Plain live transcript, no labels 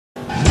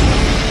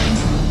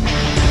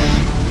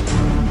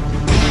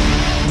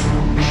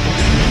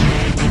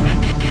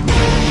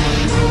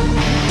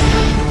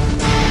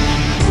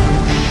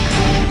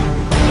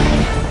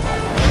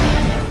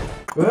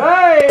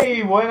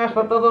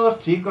buenas a todos,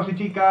 chicos y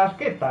chicas,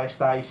 ¿qué tal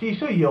estáis? Sí,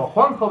 soy yo,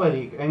 Juanjo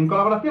Belic, en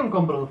colaboración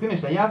con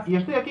Producciones Allá, y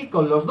estoy aquí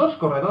con los dos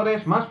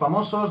corredores más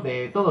famosos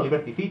de todo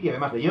Liberty City,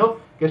 además de yo,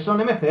 que son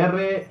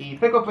MCR y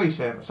Ceco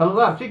Tracer.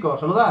 Saludad, chicos,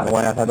 saludad.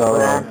 Buenas a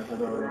todos.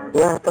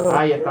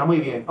 Ahí está, muy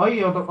bien.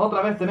 Hoy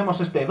otra vez tenemos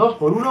este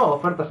 2x1,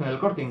 ofertas en el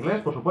Corte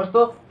Inglés, por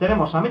supuesto.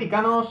 Tenemos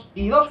Americanos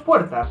y 2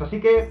 puertas, así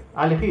que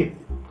a elegir.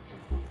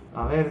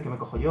 A ver, ¿qué me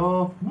cojo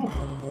yo? Uf.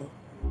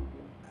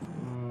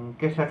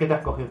 ¿Qué te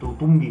has cogido tú?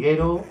 ¿Tú un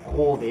viguero?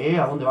 Joder,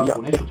 ¿a dónde vas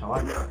con eso,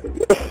 chaval?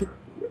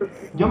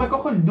 Yo me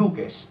cojo el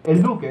Duques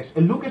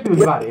de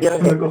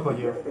Olivares, me cojo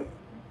yo.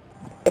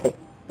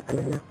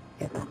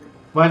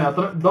 Bueno,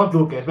 2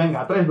 duques,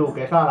 venga, 3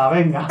 duques, ala,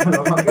 venga.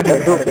 Los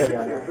marqueses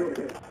de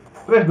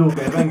 3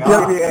 duques, venga. Yo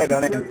el viguero,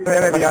 me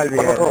he pillado el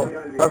viguero.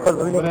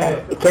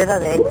 Izquierda,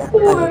 derecha.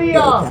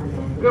 ¡Jodería!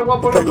 ¡Qué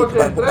guapo los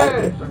coches!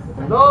 3,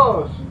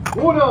 2,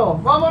 1,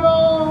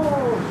 ¡vámonos!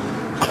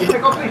 Y se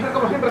Tracer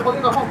como siempre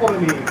jodiendo a Juanjo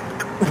Belic.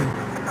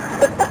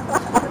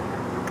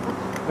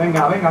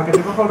 Venga, que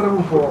te cojo el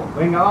rebufo.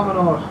 Venga,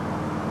 vámonos.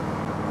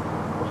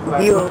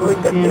 Ostras, estos coches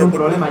tienen un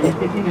problema y es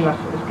que es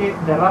que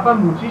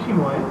derrapan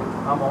muchísimo,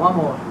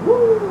 Vamos.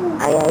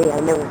 Ay,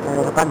 me gusta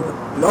derrapando.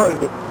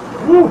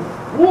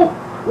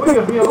 Uy,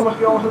 Dios mío, ¿cómo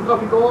esquivamos el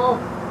tráfico?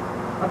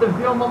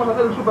 Atención, vamos a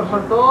hacer el super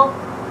salto.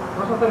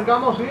 Nos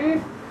acercamos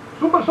y...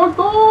 ¡Super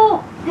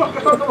salto! ¡Dios,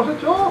 qué salto hemos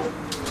hecho!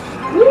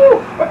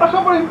 ¡He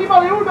pasado por encima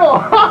de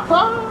uno!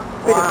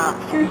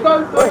 ¡Qué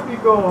salto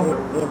épico!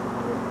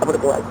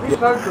 ¡Qué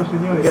salto,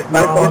 señores!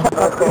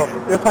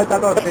 Me falta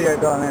todo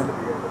totalmente.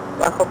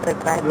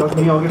 Dios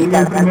mío, que soy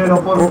el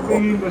primero, por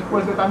fin,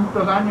 después de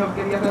tantos años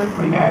quería ser el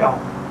primero.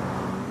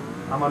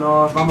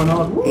 Vámonos.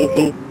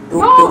 Sí, tú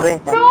 ¡No!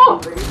 resta. ¡No!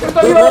 ¡He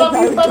salido de la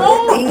pista, no!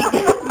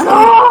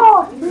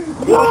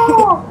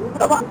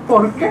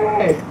 ¿Por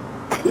qué?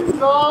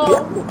 ¡No!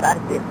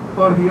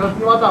 Por Dios,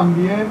 iba tan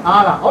bien.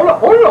 ¡Hala! ¡Hola!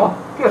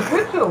 ¿Qué has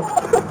hecho?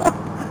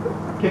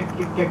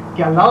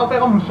 Que al lado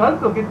pega un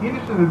salto. ¿Qué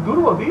tienes en el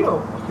turbo, tío?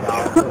 O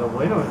sea, pero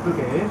bueno, ¿esto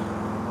qué es?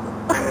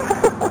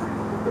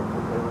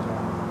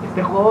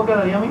 Este juego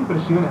cada día me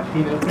impresiona.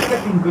 Si en el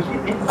PS5 es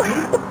así,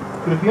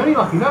 prefiero ni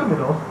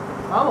imaginármelo.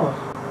 Vamos.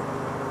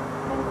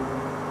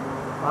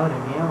 Madre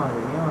mía.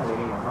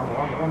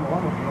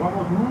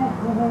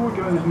 Vamos.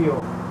 Que me desvío.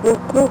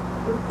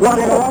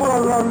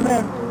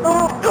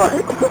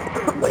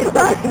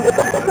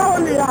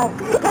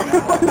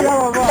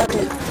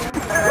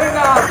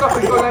 Venga,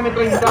 tráfico de la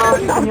M30,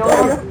 sí señor.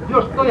 Yo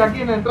estoy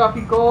aquí en el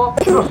tráfico.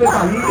 No sé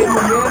salir, muy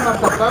bien,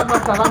 marcha atrás,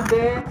 marcha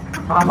adelante.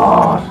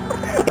 ¡Vamos!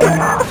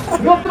 Venga.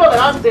 Y otro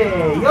delante,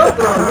 y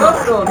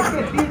otro.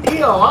 Dije sí,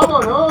 tío,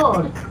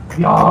 vámonos.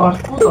 Dios,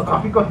 puto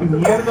tráfico de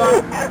mierda.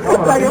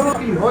 Vamos, la gente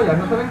gilipollas,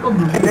 no saben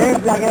conducir.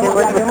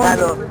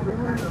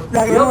 Y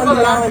otro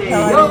delante,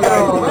 y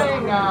otro,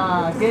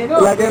 venga, que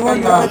no La se que hemos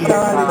caiga la hecho,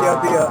 chaval,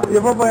 fiesta. tío.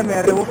 Yo puedo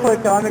ponerme rebufo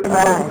de chaval que me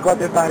da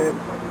 4 pares.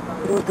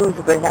 Tú,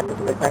 super salto.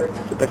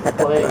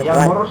 Joder, ya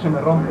el morro se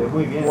me rompe,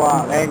 muy bien.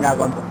 Guau, venga,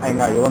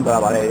 yo contra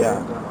la pared ya.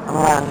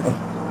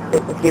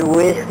 Qué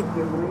bueno.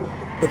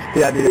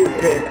 Hostia, tío.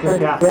 O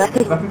sea,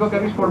 el tráfico que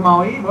habéis formado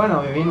hoy,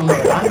 bueno, me viene uno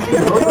delante, y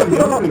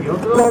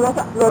otro. Bueno,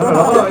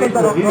 luego lo veréis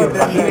en el vídeo,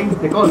 aquí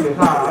 20 coches,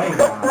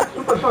 venga.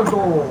 Super salto.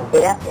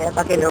 Era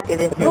para que no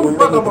quede Y un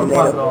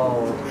 4x4.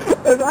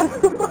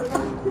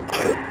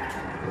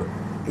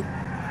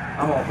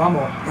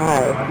 Vamos.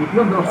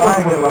 Maldición de los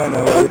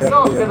 4x4.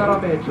 Dios, qué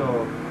derrape hecho.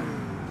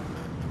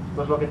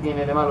 Esto es lo que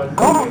tiene de malo el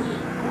Duques.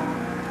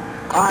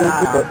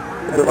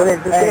 Lo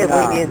pones tú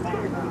muy bien.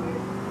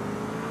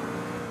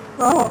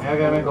 Mira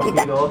que me he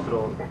cogido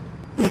otro.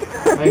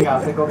 Venga,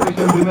 te cogéis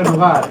en primer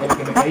lugar, el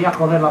que me quería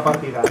joder la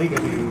partida, di que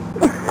sí.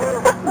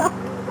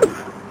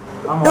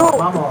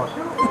 Vamos.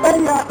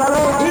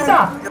 ¡Quita!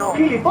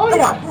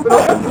 ¡Gilipollas! ¿Pero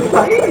qué haces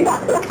ahí?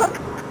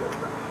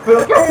 ¿Pero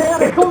qué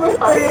haces? ¿Cómo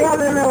está ahí?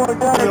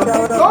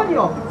 ¿Pero qué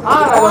coño? ¡Ah,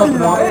 el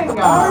otro!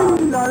 ¡Venga!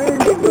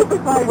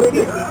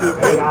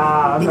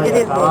 Venga, anda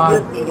ya,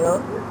 chaval.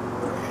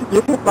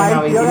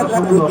 Venga, 22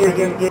 segundos,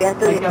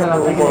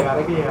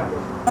 hay que llegar.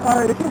 A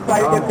ver, ese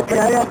país que se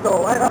queda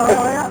todo.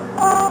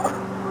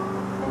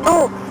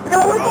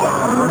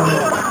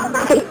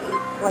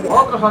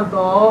 Otro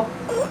salto.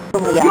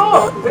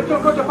 ¡Dios! ¡He hecho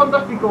el coche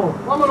fantástico!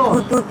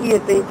 ¡Vámonos! Tú, tío,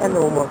 estoy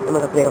echando humo, no me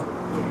lo creo.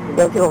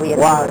 Yo sigo bien,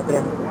 no me lo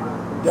creo.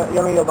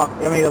 Yo me he ido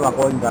para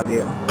cuenta,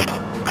 tío.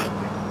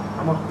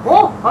 Vamos.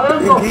 ¡Oh!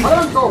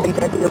 ¡Adelanto! ¡Sí!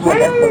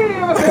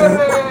 ¡MCR!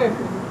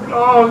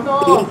 ¡Dios, no!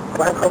 Sí,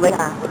 Juanjo,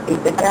 venga,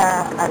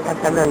 intenta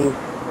alcanzarme a mí.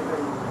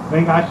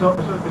 Venga, eso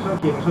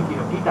quiero,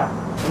 quita.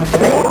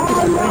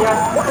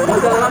 Yo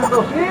te adelanto,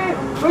 ¡sí!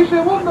 ¡Soy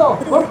segundo!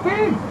 ¡Por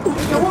fin!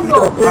 ¡Soy segundo!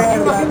 Aquí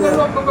una haciendo el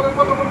loco con el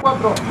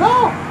 4x4. ¡No!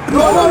 ¡Me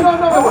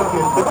vuelvo!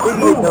 Estoy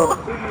viendo,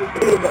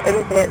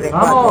 MCR,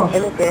 ¡Vamos!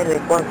 MCR,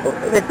 Juanjo,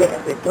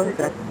 MCR,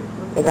 contra.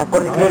 Venga,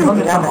 corre, A ver,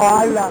 ¿dónde estamos?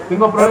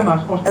 Tengo problemas.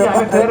 Hostia,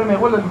 MCR me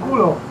huele el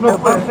culo. No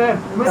puede ser.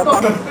 Meto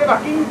tercera,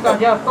 quinta,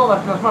 ya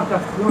todas las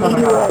marchas de una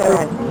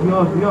tacada.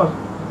 Dios.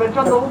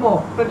 echando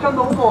humo, Eso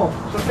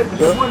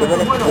es bueno, eso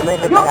es bueno. me he Y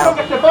otro preparado.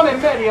 que se pone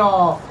en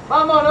medio.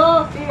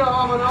 Vámonos, tío,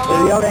 vámonos.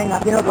 Tío, venga,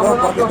 aquí no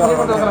Vámonos, que tengo os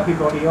salimos del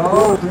gráfico, tío.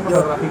 Salimos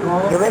del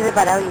gráfico. Yo me he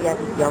preparado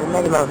y aún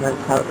nadie me ha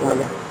lanzado como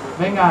ya.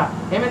 Venga,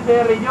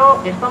 MCR y yo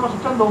estamos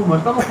echando humo,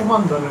 estamos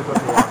fumando en el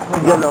coche.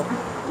 Venga. Yo no,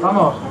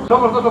 Vamos,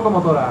 somos dos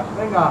locomotoras.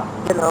 Venga,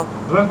 yo no.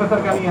 rompe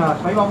cercanías,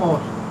 ahí vamos.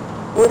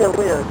 Bueno,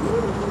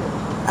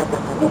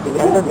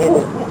 pillando dedo.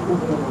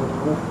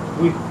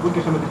 Uy,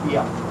 que se me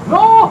desvía.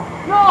 ¡No!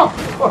 ¡No!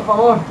 Por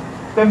favor,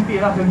 ten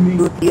piedad en mí.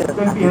 Tú, tío,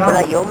 Ten aquí piedad. por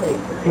ahí, hombre.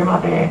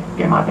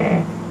 ¡Que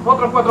mate!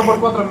 Otro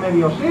 4x4 en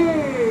medio,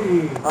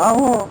 ¡sí!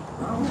 Vamos.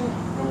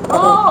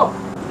 ¡No!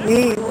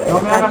 Sí,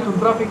 No me hagas un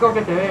tráfico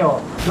que te veo.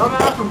 No me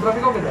hagas un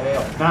tráfico que te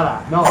veo.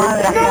 Nada, no. ¡No!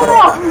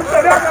 Ah,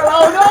 ¡Se me ha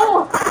acabado!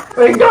 ¡No!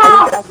 ¡Venga!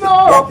 ¿Qué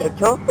 ¡No! has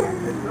hecho?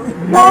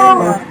 ¡No!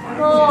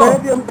 ¡No!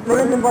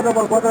 Tienes un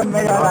 4x4 en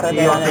medio de la No,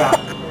 tío, carretera.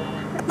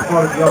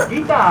 por Dios,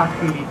 quita,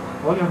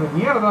 gilipollas de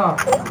mierda.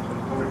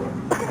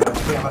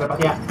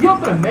 Repatía. Y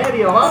otro en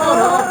medio,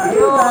 vámonos,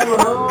 tío,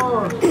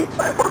 vámonos.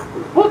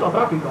 Puto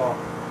tráfico.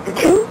 Ay,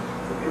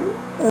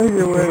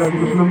 qué bueno.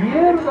 Es una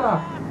mierda.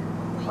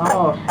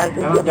 Vamos,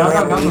 ya vas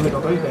ganando, me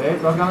contáis,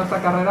 tú has ganado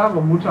esta carrera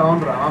con mucha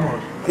honra, vamos.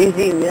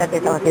 Sí, mira que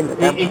estaba haciendo.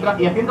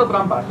 Y haciendo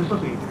trampas, eso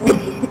sí.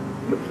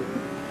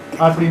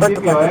 Al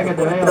principio, que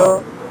te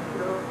veo.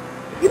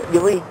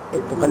 Yo voy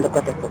empujando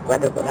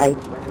 4x4 por ahí.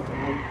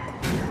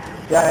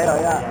 Ya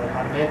veo, ya.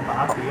 Dejarme en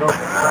paz, tío.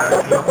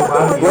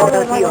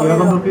 Quiero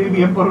conducir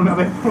bien por una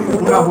vez,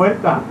 una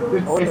vuelta.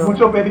 Es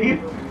mucho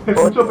pedir,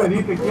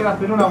 que quiera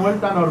hacer una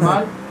vuelta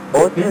normal.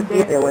 Otro Gente,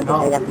 tío, pero bueno,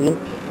 no. hay aquí.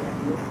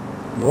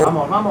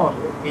 Vamos,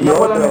 que ya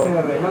vuela el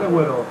MCR, ya le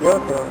vuelo. Y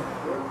otro.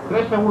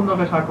 3 segundos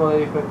le saco de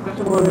diferencia, 3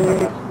 segundos le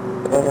sacas.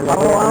 Bueno, no,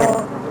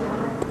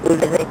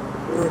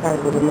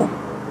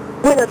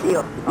 bueno,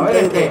 tío. A ver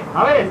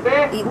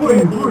este.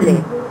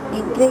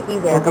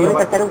 Increíble. Acabo de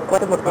saltar un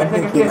 4x4 Parece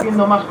que estoy encima.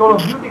 haciendo más Call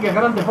of Duty que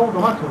Grand Theft Auto,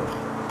 macho.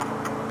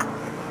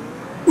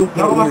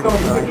 No hago más Call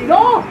of Duty.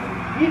 ¡No!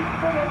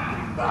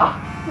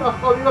 ¡Me has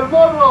jodido el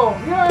morro!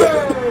 ¡Bien!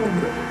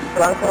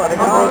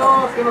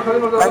 ¡Vámonos, que nos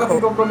salimos del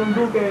gráfico con el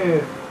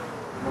Duque!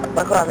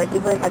 Bajo, a ver si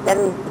puedes saltar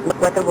un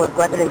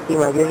 4x4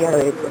 encima, yo ya lo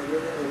he hecho.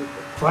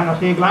 Bueno,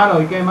 sí,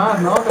 claro, ¿y qué más,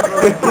 no? Te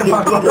prometo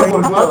más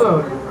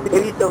 4x4. He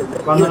visto.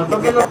 Cuando nos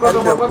toquen los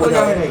 4x4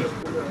 ya veréis.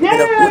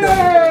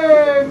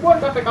 ¡Bien!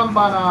 ¡Vueltas de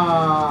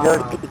campana!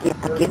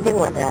 ¿A quién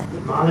tengo atrás?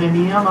 Madre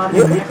mía, qué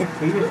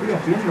speed estoy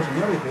haciendo,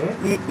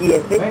 señores, Y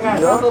ese Venga,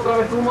 tío, echando otra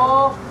vez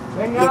humo.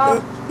 Venga,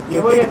 que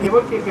voy,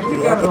 que estoy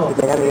que ardo.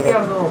 Estoy que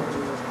ardo.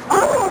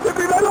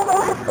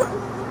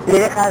 le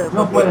he dejado.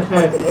 No puede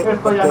ser,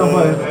 esto ya no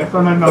puede ser,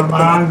 esto no es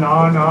normal,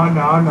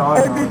 no.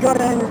 El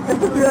picarén,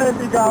 este tío de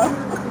picar.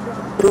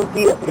 Tú,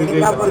 tío, Sí,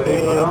 venga,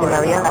 porque se me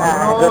había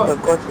roto el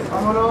coche.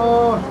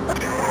 Vámonos.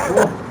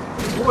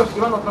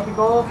 Esquivando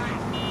tráfico.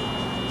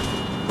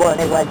 Bueno,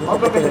 da igual, yo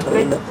Otro que sé se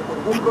que estrella.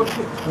 estoy Un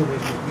coche. Joder,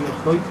 Dios mío,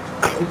 estoy.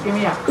 Es que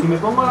mira, si me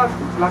pongo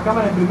la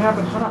cámara en primera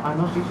persona. Ah,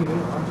 no, sí,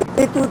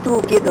 veo.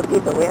 Tú, quieto,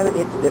 voy a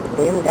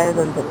mirar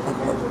dónde estás.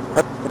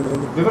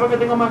 Yo creo que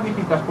tengo más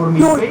visitas por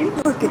mi fail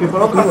que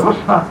por otra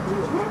cosa.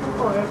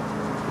 Joder.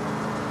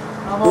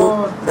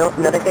 Vamos.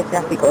 No dejes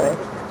tráfico,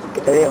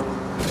 que te veo.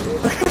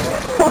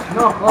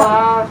 No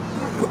jodas.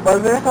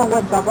 Pues me deja un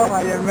buen tapón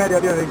ahí en medio,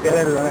 tío, sin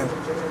quererlo,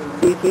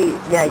 Sí,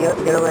 ya, yo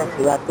lo voy a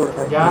esquivar, tú,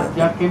 ¿sabes?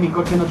 Ya es que mi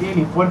coche no tiene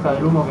ni fuerza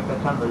del humo que está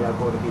echando ya el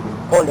pobrecito.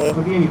 Ole.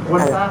 No tiene ni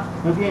fuerza,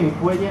 no tiene ni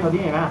fuelle, no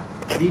tiene nada.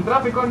 Y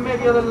tráfico en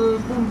medio del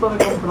punto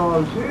de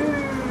control, sí.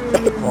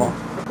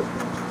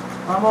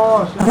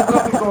 Vamos, el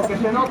tráfico, que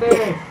se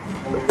note.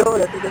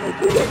 Corre.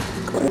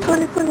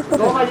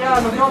 Toma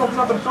ya, nos llevamos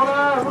una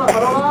persona, una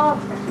farola.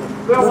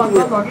 Estoy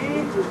aguantando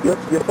aquí. Yo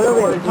solo veo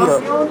Como el de tiro.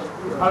 Champions.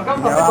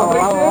 Alcanza a Vamos, 130,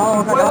 si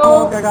vamos,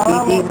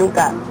 puedo. Sí,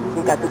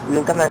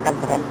 nunca me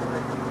alcanzarás.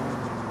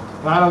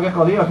 Claro que es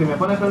jodido, si me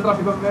pones el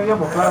tráfico en medio,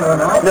 pues claro,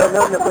 ¿no?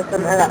 No cuesta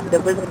nada, no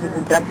puedes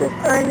concentrarte.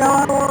 Venga,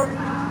 vamos.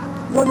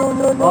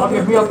 No. ¡Oh,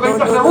 Dios mío!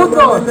 ¡30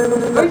 segundos!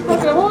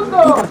 ¡30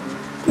 segundos!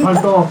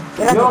 ¡Alto!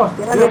 ¡Dios!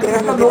 ¡Estoy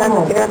echando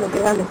humo! Quedando.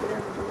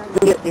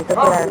 Tío, si estás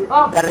en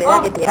la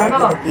carrera que te hagas,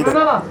 ¡Granada! te tiro.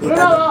 ¡Granada!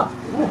 ¡Granada!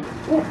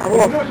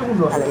 Vamos. 9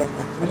 segundos. Vale, ya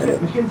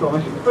está. Me siento,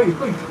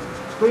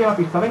 estoy en la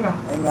pista, venga.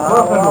 Venga,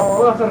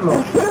 Puedo hacerlo.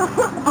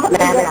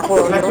 Venga,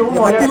 juego. Le he hecho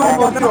humo, ya he hecho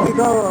humo, tío.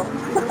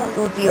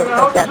 Tú, tío, Venga,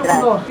 8 estás atrás.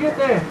 segundos,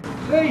 7,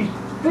 6,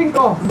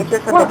 5, Eso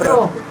es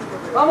 4.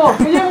 ¡Vamos,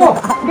 que llego!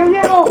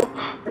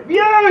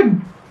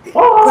 ¡Bien!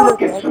 ¡Oh,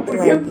 qué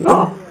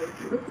sufrimiento!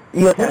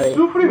 Y otra ¡Qué vez.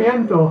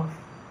 sufrimiento!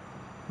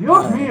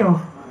 ¡Dios mío!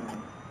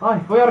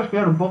 Ay, voy a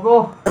respirar un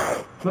poco.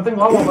 No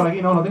tengo agua por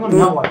aquí, no tengo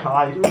ni agua,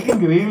 chaval. Es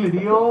increíble,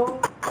 tío.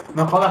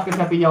 No jodas que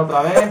se ha pillado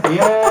otra vez.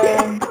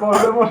 Bien,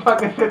 volvemos a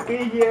que se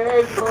pille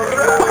esto.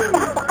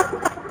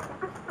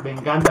 Me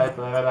encanta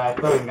esto, de verdad.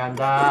 Esto me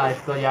encanta.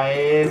 Esto ya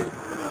es...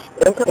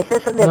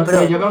 Esos son de No pro.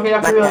 sé, yo creo que ya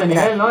has subido de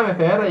nivel, ¿no?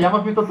 MCR, ya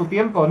hemos visto tu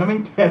tiempo. No me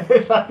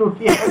interesa tu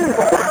tiempo.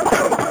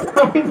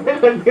 No me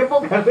interesa el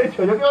tiempo que has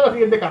hecho. Yo quiero la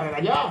siguiente carrera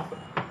ya.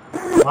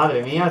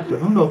 Madre mía, el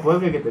segundo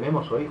pueblo que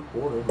tenemos hoy.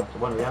 Joder, macho.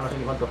 Bueno, ya no sé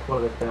ni cuántos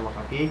pueblos tenemos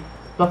aquí.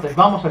 Entonces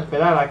vamos a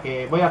esperar a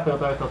que... Voy a hacer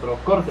otra vez otro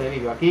corte de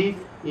vídeo aquí.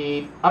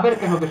 Y a ver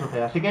qué es lo que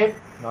sucede. Así que,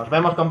 nos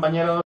vemos,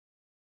 compañeros.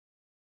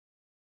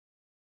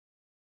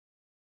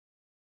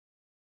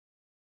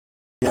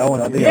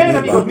 Bien,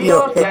 amigos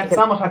míos, ya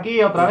estamos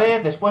aquí otra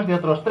vez después de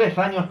otros 3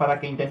 años para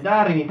que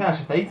intentar reiniciar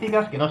las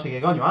estadísticas, que no sé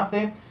qué coño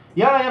hace.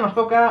 Y ahora ya nos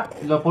toca,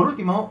 por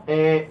último,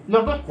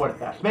 los 2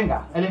 puertas.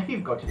 Venga,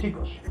 elegir coche,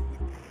 chicos.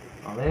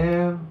 A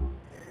ver...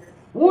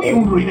 ¡Uy,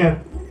 un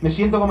ruiner! Me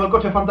siento como el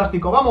coche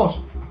fantástico,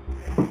 ¡vamos!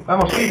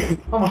 Vamos,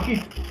 KITT, vamos,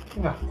 KITT.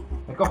 Venga,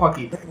 me cojo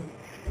aquí.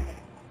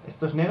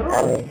 ¿Esto es negro?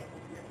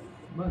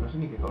 Bueno, no sé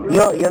ni qué color.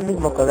 Yo el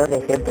mismo color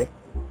de siempre.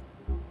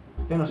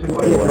 Yo no sé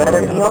cuál Mi es.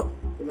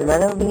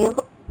 hermano mío,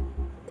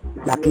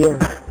 la piel.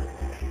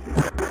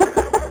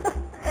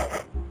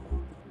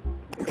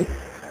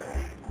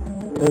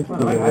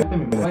 Bueno, venga, este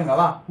mismo, venga,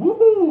 va.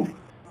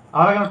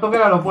 Ahora que nos toca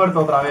el aeropuerto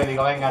otra vez,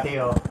 digo, venga,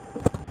 tío.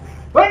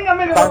 ¡Venga,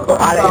 me levanto!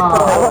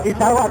 Y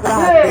salgo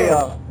atrás, 3,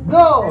 tío.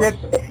 2,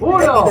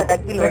 1.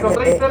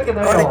 Tracer que te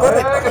veo.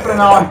 Que he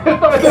frenado.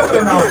 Esta vez he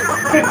frenado.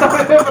 Esta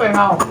vez he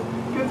frenado.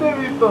 ¿Qué te he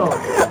visto?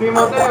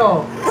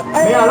 Timoteo.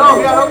 Míralo,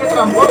 míralo, qué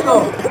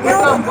tramposo. Qué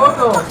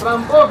tramposo.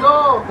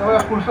 Tramposo. Te voy a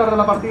expulsar de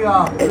la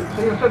partida.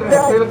 Soy el server,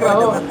 soy el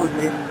creador.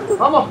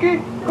 Vamos,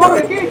 KITT.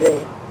 Corre, KITT.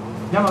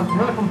 Ya no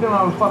le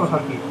funcionan los faros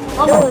aquí.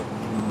 Vamos.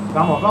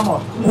 Vamos,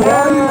 vamos.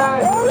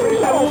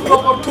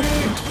 Segundo por ti.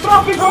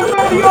 ¡Tráfico en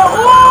medio!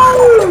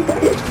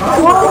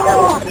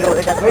 ¡Vamos!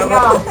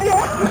 Venga,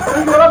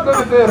 estoy volando en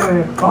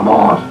TR.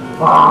 ¡Vamos!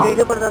 ¡Va!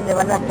 Yo por donde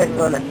van las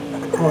personas.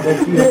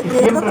 Joder, tío, es que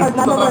siempre el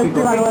puto tráfico.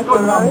 ¿Qué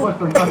coño han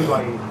puesto el tráfico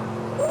ahí?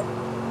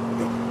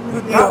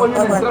 Me cago en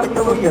el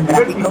tráfico y en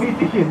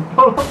Verticity y en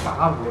todo lo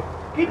cagable.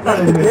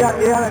 Quítale el medio.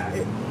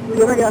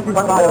 Yo me quedo sin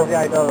palos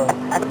ya y todo.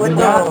 Yo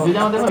ya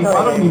no tengo ni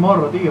palos ni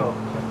morro, tío.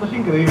 Esto es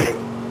increíble.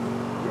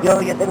 Yo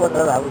tengo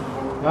todo aún.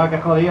 Ya, que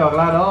jodido,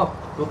 claro.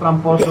 Tú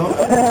tramposo.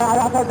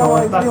 Ahora ¿Cómo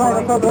estamos estás encima de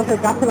hoy? nosotros, el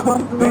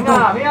cabrón.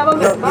 Venga, mira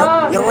dónde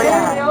estás, yo voy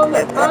a... mira dónde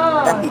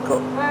estás. Tráfico.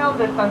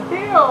 ¿Dónde está el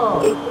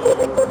tío?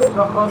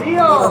 ¡Los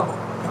jodidos!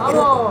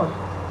 ¡Vamos!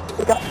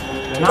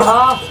 De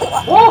nada.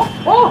 ¡Oh!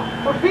 ¡Oh!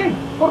 ¡Por fin!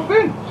 ¡Por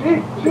fin!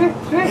 ¡Sí! ¡Sí!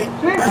 ¡Sí!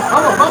 ¡Sí!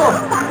 ¡Vamos! ¡Vamos!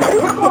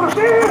 ¡Lo corro! ¡Sí!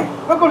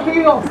 ¡Lo he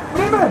conseguido!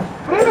 ¡Primer!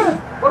 ¡Primer!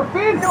 ¡Por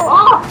fin!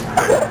 ¡Ah!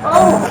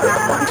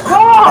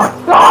 ¡Ah!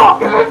 ¡No! ¡No!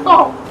 ¿Qué es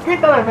esto?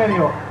 ¡Quita de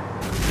medio!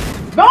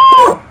 ¡No!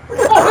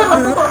 ¡Joder, la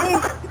puta!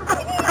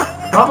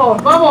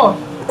 ¡Vamos! ¡Vamos!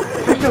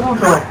 ¡Soy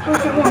segundo! ¡Soy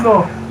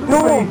segundo!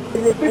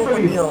 Estoy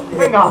feliz.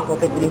 Venga.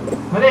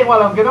 Me da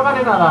igual, aunque no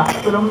gane nada.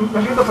 Pero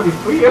me siento feliz.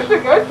 Uy,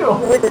 ¿ese qué ha hecho?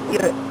 Pero.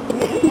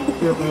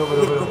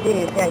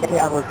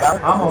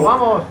 Vamos,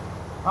 vamos.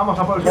 Vamos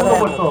a por el segundo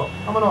puesto.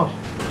 Vámonos.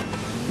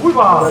 ¡Uy,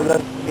 va!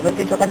 Yo me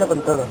estoy chocando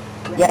con todo.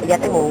 Ya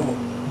tengo humo.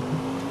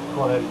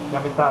 Joder, ya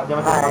me está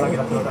tocando aquí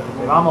las pelotas.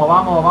 Vamos,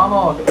 vamos,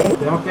 vamos.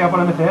 Tenemos que ir a por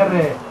el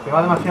MCR, que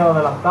va demasiado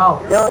adelantado.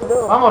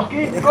 No. Vamos,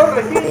 KITT,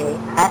 corre, KITT.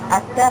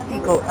 Haz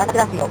tráfico,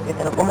 que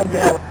te lo comes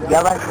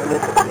ya va.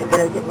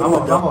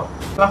 Vamos, vamos.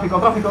 Tráfico.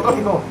 Vamos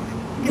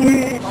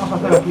a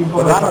hacer aquí un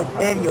poco de... Vamos, en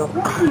serio.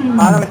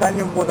 Ahora me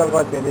sale un puto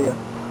coche, tío.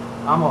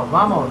 Vamos.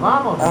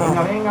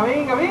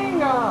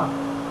 Venga.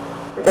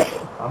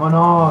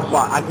 Vámonos.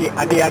 Buah, aquí.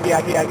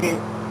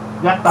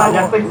 Ya está,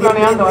 ya estáis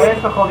planeando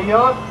eso,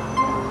 jodidos.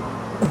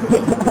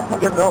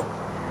 Yo no.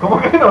 ¿Cómo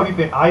que no?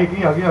 Dice, ay,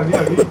 aquí.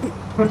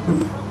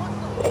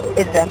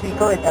 El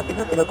tráfico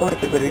te lo comes,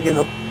 pero yo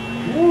no.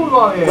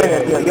 Vale. Bueno,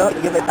 tío,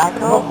 yo me paso.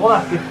 No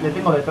jodas, que le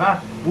tengo detrás.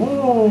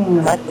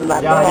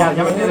 Ya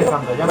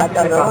me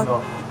estoy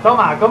dejando.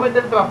 Toma, cómete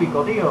el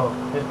tráfico, tío.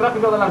 El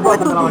tráfico de las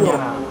 4 de la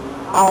mañana.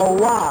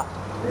 ¡Agua!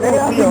 ¡Me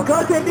quedo sin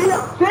coche, tío!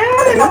 ¡Sí!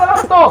 ¡Me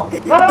adelanto!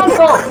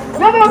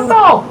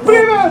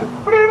 ¡Primer!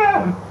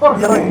 ¡Por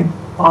fin!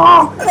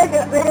 ¡Ah!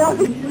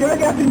 Yo me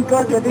quedo sin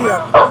coche, tío.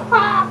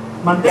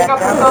 Mantenga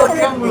apretado el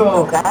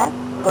triángulo.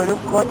 Con un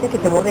coche que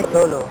se mueve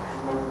solo.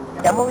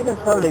 Se ha movido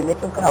solo y me he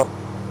tocado.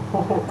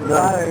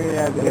 Madre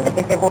mía, tío.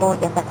 Este juego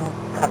ya está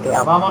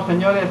hackeado. Vamos,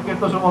 señores, que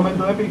esto es un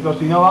momento épico.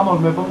 Si no,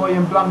 vamos, me pongo ahí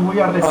en plan muy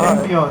de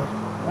Champions.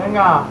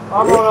 Venga,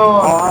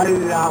 vámonos. Ay,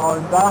 la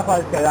montada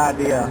falsedad,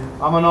 tío.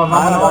 Vámonos.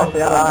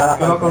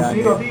 Que lo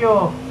consigo,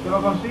 tío. Que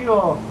lo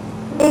consigo.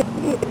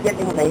 Ya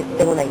tengo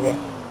una idea.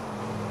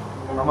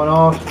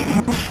 Vámonos.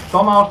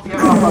 Toma, hostia,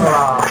 con la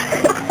farola.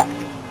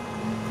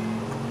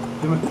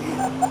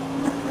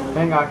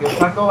 Venga, que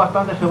saco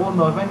bastantes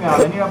segundos. Venga,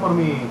 venid a por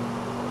mí.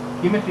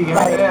 ¿Quién me sigue?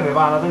 MCR,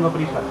 va, no tengo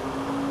prisa.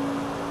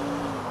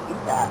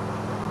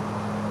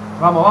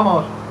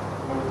 Vamos.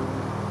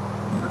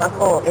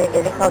 Bajo,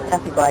 he dejado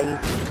tráfico ahí.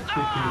 Sí,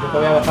 yo te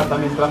voy a dejar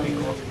también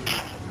tráfico.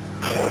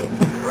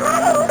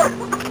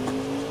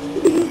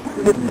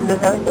 No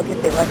sabes lo que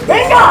te va a hacer.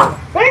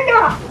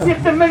 ¡Venga! ¿Y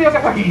este en medio que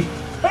es aquí?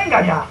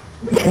 ¡Venga ya!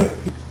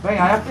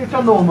 Venga, ya estoy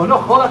echando humo. No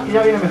jodas que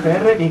ya viene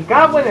MCR. Me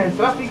cago en el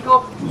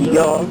tráfico y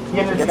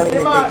en el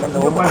sistema...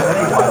 Bueno,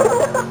 da igual.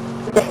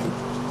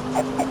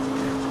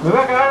 Me voy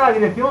a cagar en la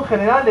Dirección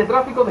General de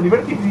Tráfico de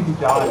Liberty City,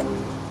 chaval.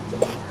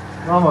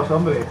 Vamos,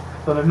 hombre.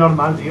 Esto no es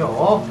normal, tío.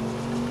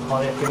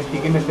 Joder, que me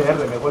sigue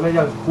MCR, me huele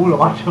ya el culo,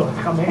 macho.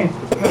 Déjame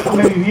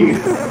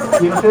vivir.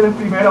 Quiero ser el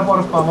primero,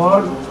 por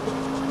favor.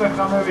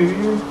 Déjame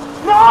vivir.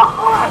 ¡No!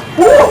 ¡Jodas!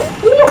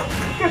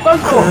 ¡Qué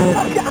salto!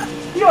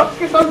 ¡Dios,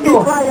 qué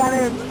salto!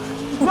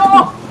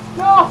 ¡No!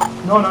 ¡No!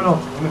 No, no, no.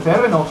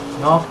 MCR no.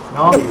 No,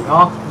 no,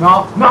 no,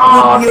 no.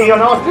 ¡No, tío,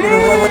 no! ¡Sí!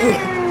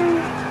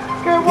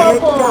 ¡Qué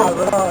guapo!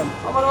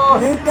 ¡Vámonos!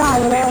 ¡Qué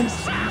cabrón!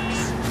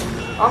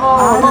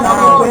 ¡Vamos,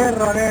 vámonos!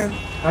 Perro,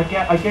 nen. Hay que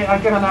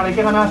ganar, hay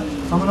que ganar.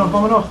 Vámonos,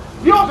 vámonos.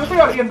 ¡Dios, estoy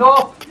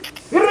ardiendo!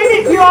 ¡Y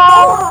reinicio!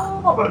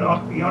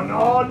 ¡Vámonos, tío!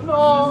 ¡No,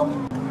 no!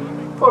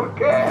 ¿Por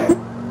qué?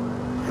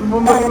 El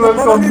mundo es cruel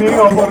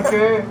conmigo, ¿por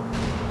qué?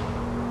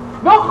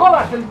 ¡No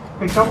jodas!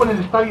 Me cago en el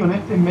estadio en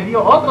este en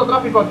medio. Otro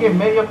tráfico aquí en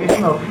medio, que es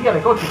una orgía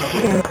de coches aquí.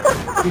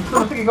 Esto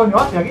no sé qué coño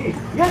hace aquí.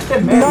 Y este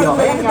en medio,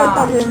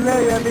 venga.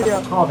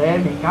 Joder,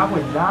 me cago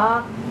en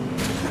la...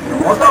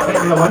 Otro, pero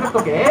bueno,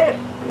 ¿esto qué es?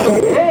 ¿Esto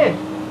qué es?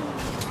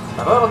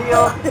 Hasta luego, tío.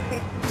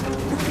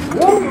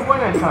 ¡Qué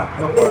buena esa!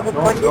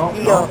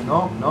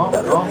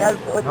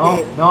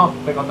 No,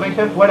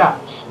 Tracer, fuera.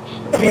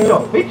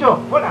 Bicho,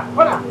 fuera.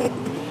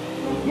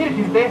 ¿Quieres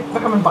irte?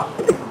 Déjame en paz.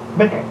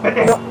 Vete.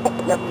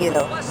 No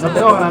quiero. No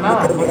tengo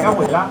granadas, me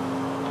cago en la...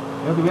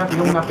 Yo te hubiera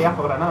tirado una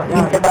pedazo de granada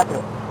ya.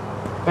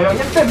 Pero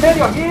ya está en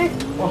medio aquí.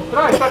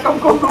 ¡Ostras! Saca un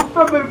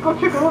conductor del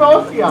coche con una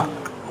hostia.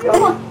 ¡Dios!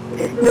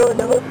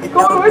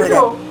 ¿Cómo lo he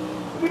hecho?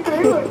 ¡Es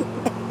increíble!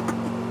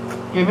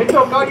 Que me he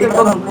chocado y el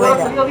conductor ha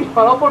salido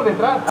disparado por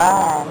detrás.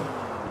 Ay.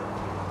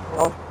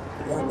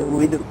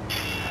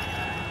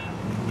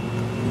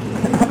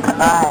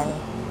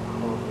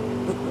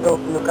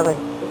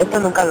 Esto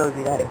nunca lo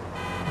olvidaré.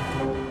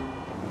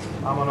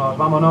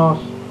 Vámonos.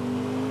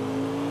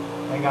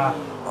 Venga.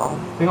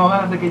 Tengo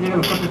ganas de que lleguen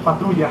los coches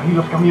patrulla y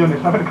los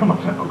camiones. A ver cómo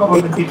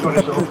sentís con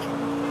eso.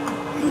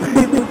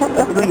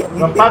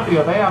 Los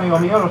patrios, amigo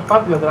mío, los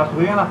patrios de la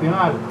seguridad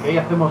nacional. Que ahí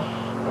hacemos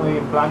muy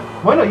en plan.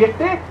 Bueno, y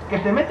este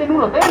que se mete en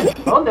un hotel.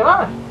 ¿A dónde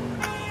vas?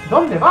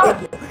 ¿Dónde vas?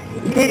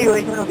 En serio,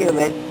 eso no quiero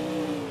ver.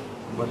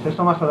 Pues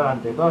eso más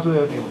adelante, todo a su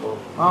debido tiempo.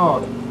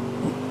 Vamos.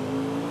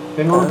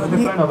 Tengo luces de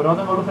freno, pero no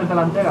tengo luces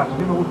delanteras,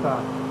 así me gusta.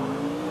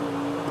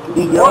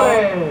 Y yo,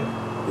 ¡Pues!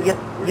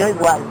 yo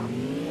igual.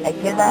 La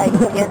izquierda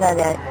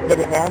de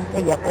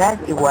delante y atrás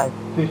igual.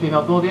 Sí,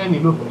 no, tú no tienes ni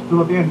luces, tú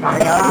no tienes nada.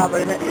 Ah,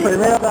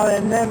 primero para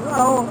vender,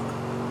 vamos.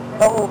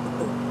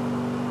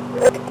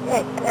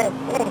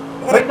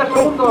 30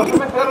 segundos,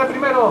 MCR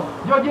primero,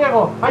 yo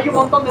llego, hay un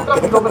montón de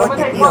tráfico, pero me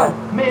da igual,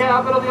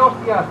 pero de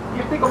hostias, y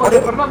estoy como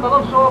de Fernando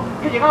Alonso,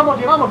 que llegamos,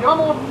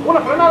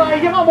 una frenada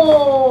y llegamos.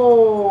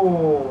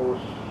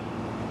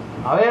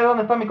 A ver,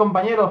 ¿dónde está mi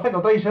compañero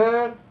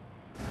Tracer?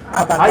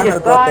 Ahí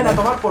están, a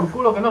tomar por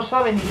culo, que no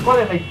saben ni cuál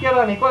es la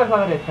izquierda ni cuál es la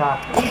derecha.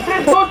 Y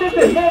 3 coches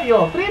en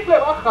medio, triple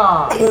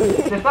baja,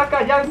 se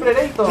saca ya el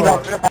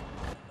Predator.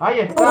 Ahí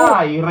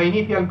está, y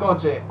reinicia el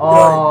coche.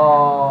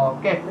 ¡Oh,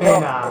 qué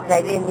pena!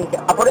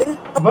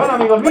 Bueno,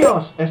 amigos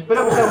míos,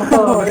 espero que os haya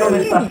gustado lo que son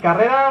estas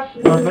carreras.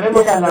 Nos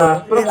veremos en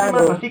las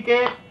próximas, así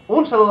que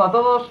un saludo a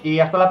todos y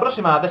hasta la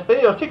próxima.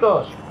 Despedidos,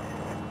 chicos.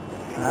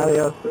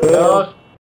 Adiós. Adiós.